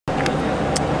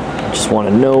Just want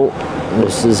to note,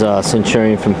 this is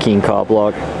Centurion from Keene Cop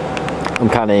Block. I'm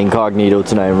kind of incognito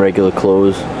tonight in regular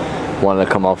clothes. Wanted to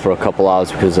come out for a couple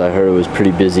hours because I heard it was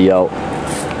pretty busy out.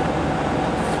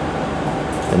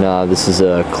 And this is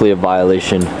a clear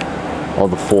violation of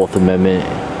the Fourth Amendment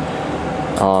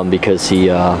because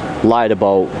he lied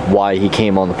about why he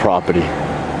came on the property.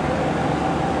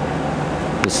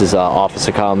 This is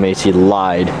Officer Kyle Macy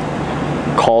lied,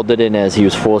 called it in as he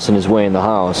was forcing his way in the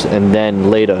house, and then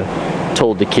later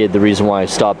told the kid the reason why he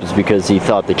stopped is because he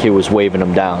thought the kid was waving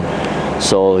him down.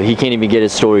 So he can't even get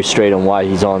his story straight on why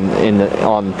he's on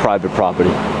private property.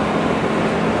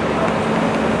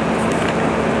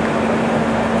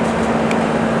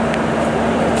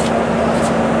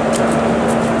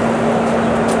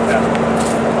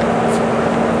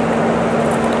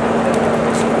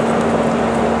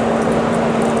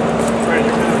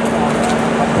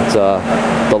 It's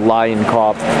the lying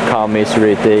cop, Kyle Macy,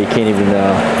 right there. He can't even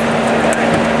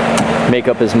make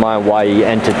up his mind why he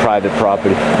entered private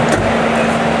property.